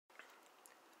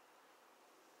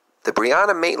The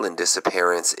Brianna Maitland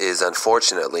disappearance is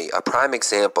unfortunately a prime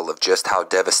example of just how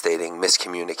devastating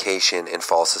miscommunication and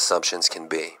false assumptions can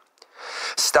be.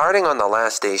 Starting on the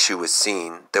last day she was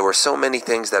seen, there were so many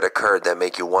things that occurred that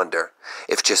make you wonder,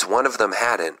 if just one of them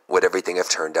hadn't, would everything have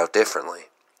turned out differently?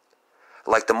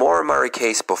 Like the Maura Murray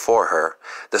case before her,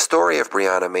 the story of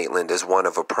Brianna Maitland is one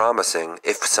of a promising,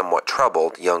 if somewhat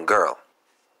troubled, young girl.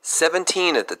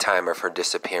 17 at the time of her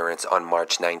disappearance on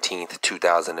March 19,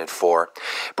 2004,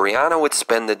 Brianna would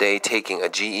spend the day taking a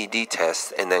GED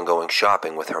test and then going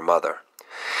shopping with her mother.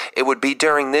 It would be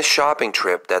during this shopping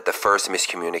trip that the first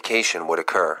miscommunication would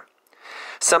occur.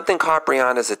 Something caught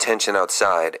Brianna's attention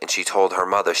outside, and she told her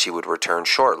mother she would return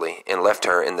shortly and left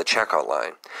her in the checkout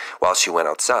line while she went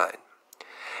outside.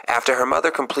 After her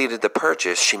mother completed the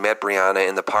purchase, she met Brianna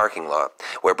in the parking lot,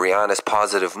 where Brianna's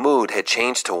positive mood had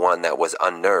changed to one that was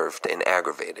unnerved and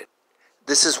aggravated.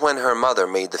 This is when her mother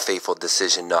made the fateful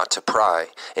decision not to pry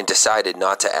and decided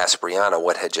not to ask Brianna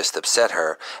what had just upset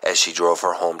her as she drove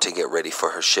her home to get ready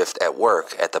for her shift at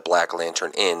work at the Black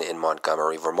Lantern Inn in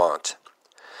Montgomery, Vermont.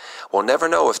 We'll never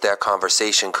know if that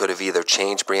conversation could have either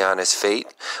changed Brianna's fate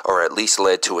or at least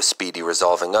led to a speedy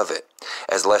resolving of it,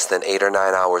 as less than 8 or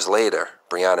 9 hours later,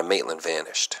 Brianna Maitland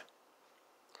vanished.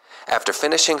 After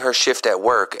finishing her shift at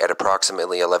work at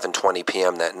approximately 11:20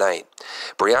 p.m. that night,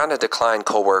 Brianna declined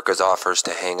coworkers' offers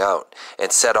to hang out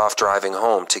and set off driving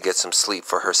home to get some sleep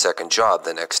for her second job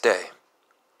the next day.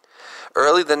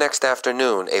 Early the next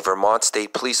afternoon, a Vermont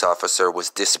State Police officer was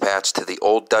dispatched to the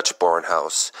Old Dutchborn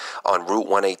House on Route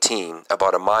 118,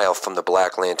 about a mile from the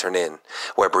Black Lantern Inn,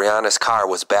 where Brianna's car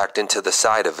was backed into the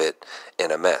side of it in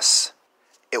a mess.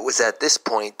 It was at this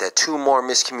point that 2 more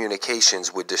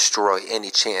miscommunications would destroy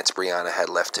any chance Brianna had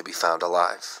left to be found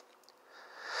alive.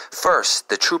 First,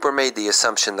 the trooper made the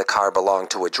assumption the car belonged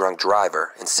to a drunk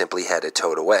driver and simply had it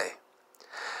towed away.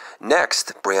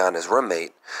 Next, Brianna's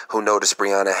roommate, who noticed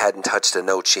Brianna hadn't touched a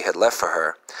note she had left for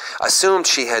her, assumed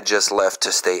she had just left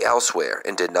to stay elsewhere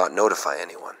and did not notify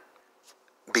anyone.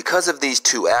 Because of these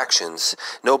 2 actions,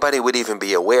 nobody would even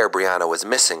be aware Brianna was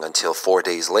missing until 4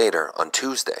 days later, on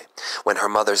Tuesday, when her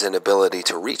mother's inability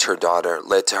to reach her daughter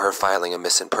led to her filing a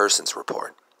missing persons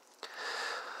report.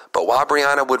 But while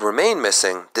Brianna would remain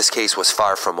missing, this case was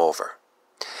far from over.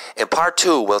 In Part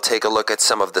 2, we'll take a look at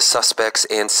some of the suspects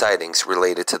and sightings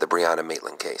related to the Brianna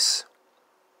Maitland case.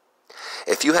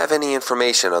 If you have any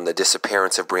information on the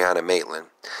disappearance of Brianna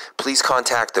Maitland, please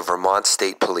contact the Vermont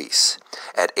State Police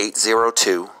at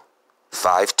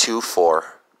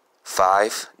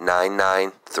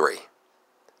 802-524-5993.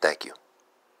 Thank you.